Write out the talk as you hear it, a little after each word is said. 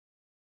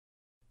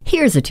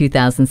Here's a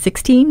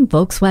 2016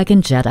 Volkswagen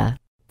Jetta.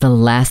 The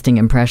lasting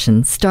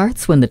impression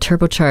starts when the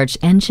turbocharged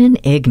engine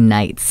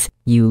ignites.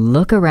 You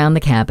look around the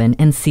cabin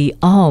and see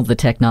all the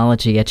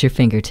technology at your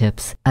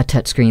fingertips. A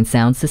touchscreen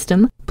sound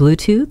system,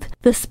 Bluetooth,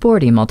 the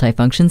sporty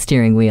multifunction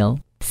steering wheel.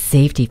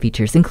 Safety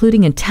features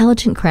including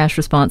intelligent crash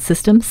response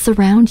system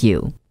surround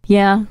you.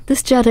 Yeah,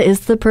 this Jetta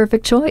is the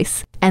perfect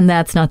choice. And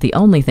that's not the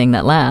only thing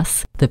that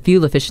lasts. The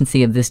fuel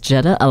efficiency of this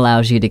Jetta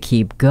allows you to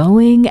keep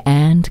going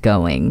and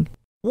going.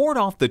 Ward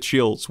off the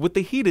chills with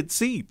the heated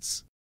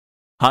seats.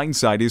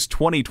 Hindsight is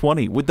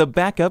 20/20 with the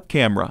backup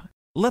camera.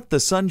 Let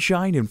the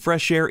sunshine and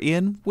fresh air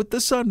in with the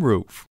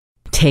sunroof.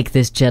 Take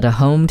this Jetta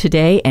home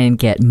today and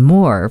get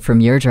more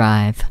from your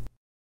drive.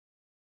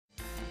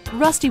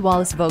 Rusty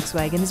Wallis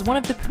Volkswagen is one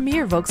of the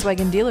premier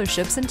Volkswagen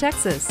dealerships in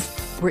Texas.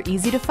 We're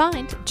easy to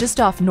find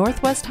just off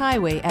Northwest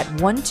Highway at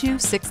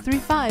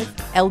 12635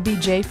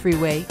 LBJ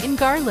Freeway in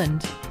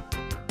Garland.